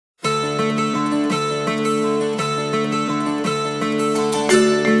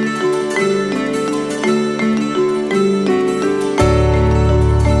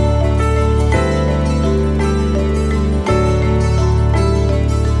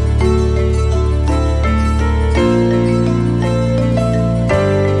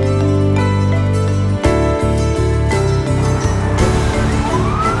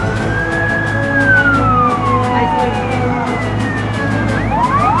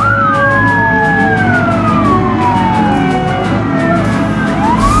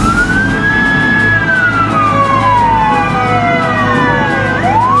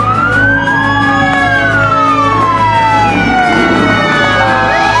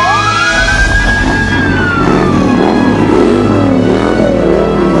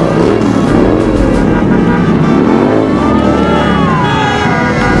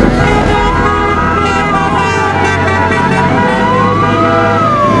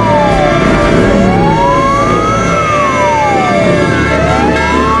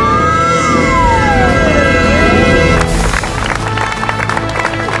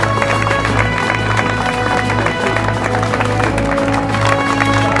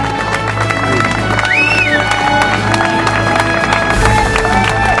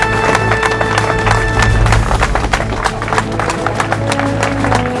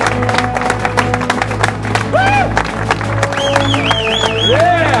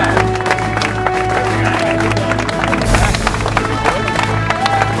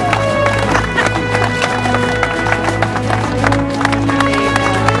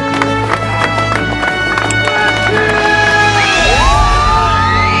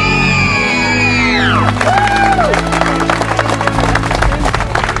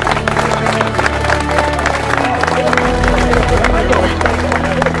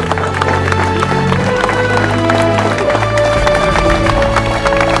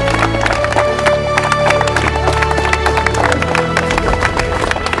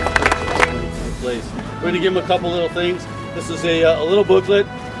give him a couple little things. This is a little booklet,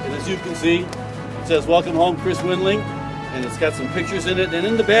 and as you can see, it says "Welcome Home, Chris Windling," and it's got some pictures in it. And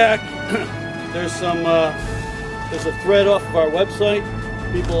in the back, there's a thread off of our website.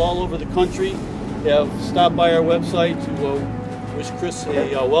 People all over the country have stopped by our website to wish Chris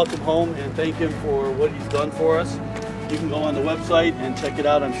a welcome home and thank him for what he's done for us. You can go on the website and check it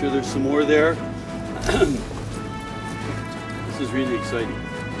out. I'm sure there's some more there. This is really exciting.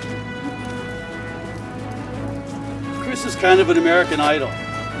 Chris is kind of an American Idol.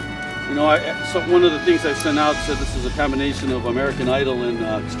 You know, one of the things I sent out said this is a combination of American Idol and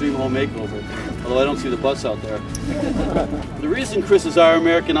Extreme Home Makeover, although I don't see the bus out there. The reason Chris is our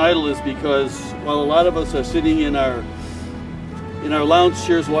American Idol is because while a lot of us are sitting in our lounge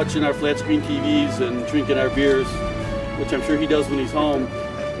chairs watching our flat screen TVs and drinking our beers, which I'm sure he does when he's home.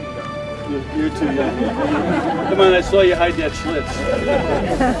 You're too young. Come on, I saw you hide that Schlitz.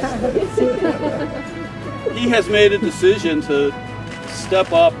 He has made a decision to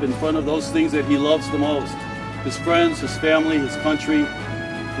step up in front of those things that he loves the most. His friends, his family, his country.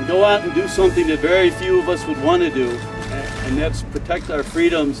 And go out and do something that very few of us would want to do. And that's protect our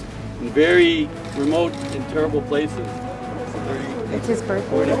freedoms in very remote and terrible places. It's his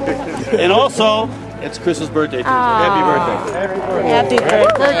birthday. And also, it's Chris's birthday too. So happy birthday. Happy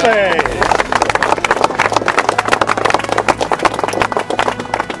birthday.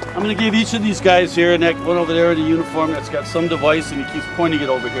 I'm going to give each of these guys here, and that one over there in the uniform that's got some device and he keeps pointing it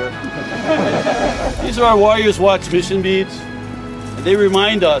over here. These are our Warriors Watch mission beads. And they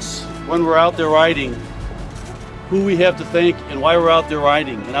remind us when we're out there riding who we have to thank and why we're out there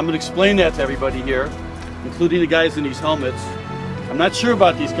riding. And I'm going to explain that to everybody here, including the guys in these helmets. I'm not sure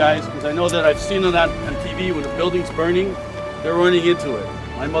about these guys because I know that I've seen them on TV when the building's burning, they're running into it.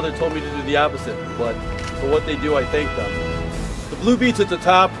 My mother told me to do the opposite, but for what they do, I thank them. The blue beads at the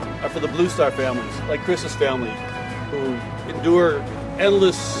top are for the Blue Star families, like Chris's family, who endure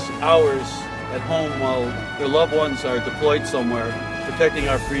endless hours at home while their loved ones are deployed somewhere, protecting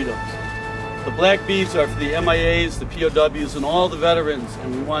our freedoms. The black beads are for the MIAs, the POWs, and all the veterans,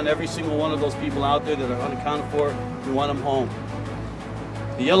 and we want every single one of those people out there that are unaccounted for, we want them home.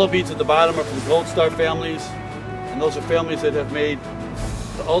 The yellow beads at the bottom are for the Gold Star families, and those are families that have made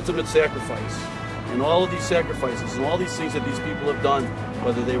the ultimate sacrifice. And all of these sacrifices and all these things that these people have done,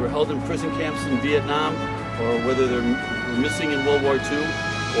 whether they were held in prison camps in Vietnam, or whether they were missing in World War II,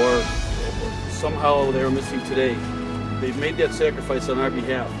 or somehow they were missing today, they've made that sacrifice on our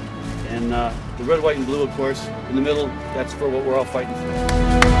behalf. And the red, white, and blue, of course, in the middle, that's for what we're all fighting for.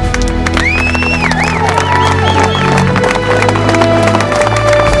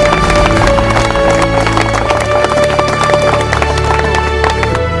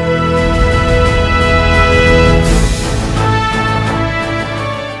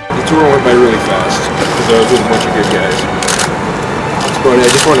 The tour went by really fast because I was with a bunch of good guys. But I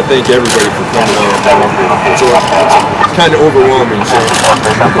just want to thank everybody for coming out. It's kind of overwhelming. So.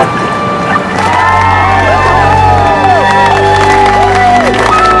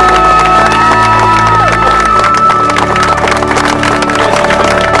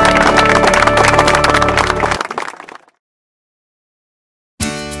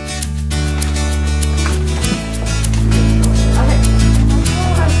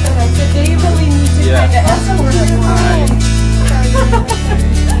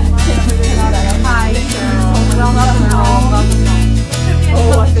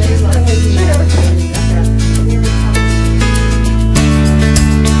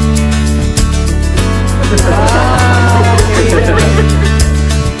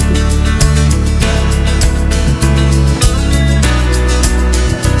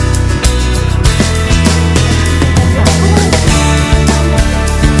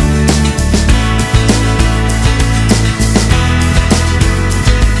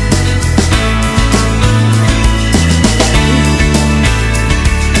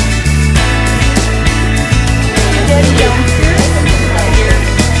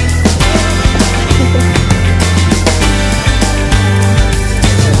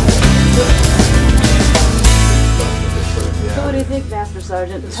 Master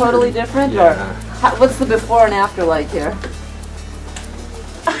Sergeant? Totally different? Yeah. Or what's the before and after like here?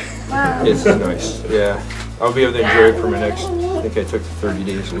 It's nice, yeah. I'll be able to enjoy it for my next, I think I took 30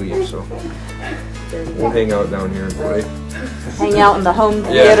 days leave, so we'll hang out down here and play. Hang out in the home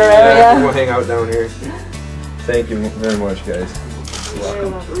theater area? Yeah, we'll hang out down here. Thank you very much, guys.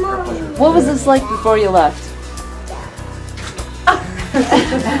 What was this like before you left?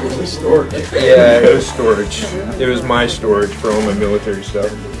 It was storage. Yeah, it was storage. It was my storage for all my military stuff.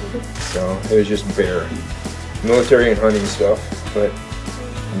 So it was just bare. Military and hunting stuff, but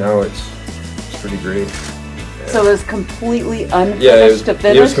now it's pretty great. So it was completely unfinished Yeah, it was, to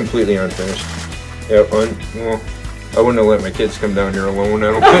finish? it was completely unfinished. Yeah, well, I wouldn't have let my kids come down here alone,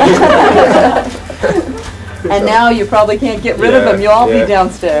 I don't think. And now you probably can't get rid of them. You'll all be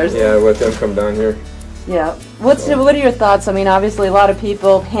downstairs. Yeah, let them come down here. Yeah. What are your thoughts? I mean, obviously a lot of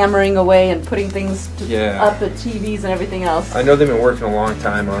people hammering away and putting things up at TVs and everything else. I know they've been working a long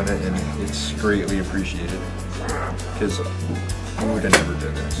time on it, and it's greatly appreciated. Because we would have never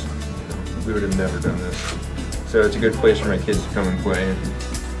done this. We would have never done this. So it's a good place for my kids to come and play and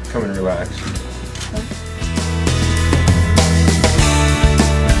come and relax.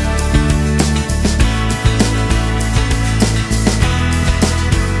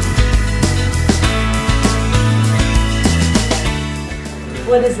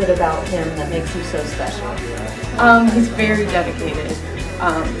 What is it about him that makes him so special? He's very dedicated.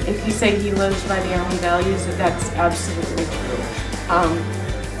 If you say he lives by the Army values, that's absolutely true.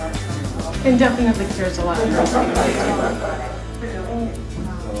 And definitely cares a lot for his family.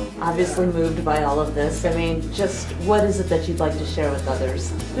 Obviously moved by all of this. I mean, just what is it that you'd like to share with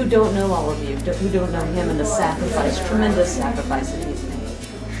others who don't know all of you, who don't know him and the tremendous sacrifice that he's made?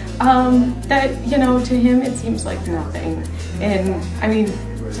 That, you know, to him it seems like nothing. And I mean,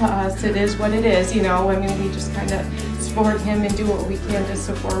 to us it is what it is, you know. I mean, we just kind of support him and do what we can to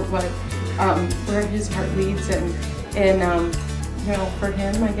support where his heart leads, and you know, for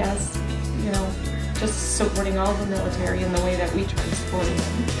him, I guess, you know, just supporting all the military in the way that we try to support him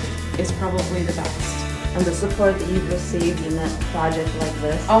is probably the best. And the support that you've received in that project like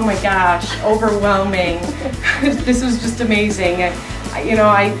this? Oh my gosh, overwhelming. This was just amazing. You know,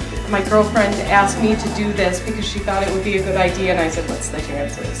 my girlfriend asked me to do this because she thought it would be a good idea, and I said, what's the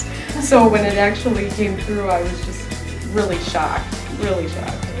chances? So when it actually came through, I was just really shocked, really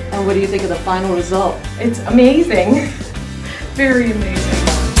shocked. And what do you think of the final result? It's amazing, very amazing.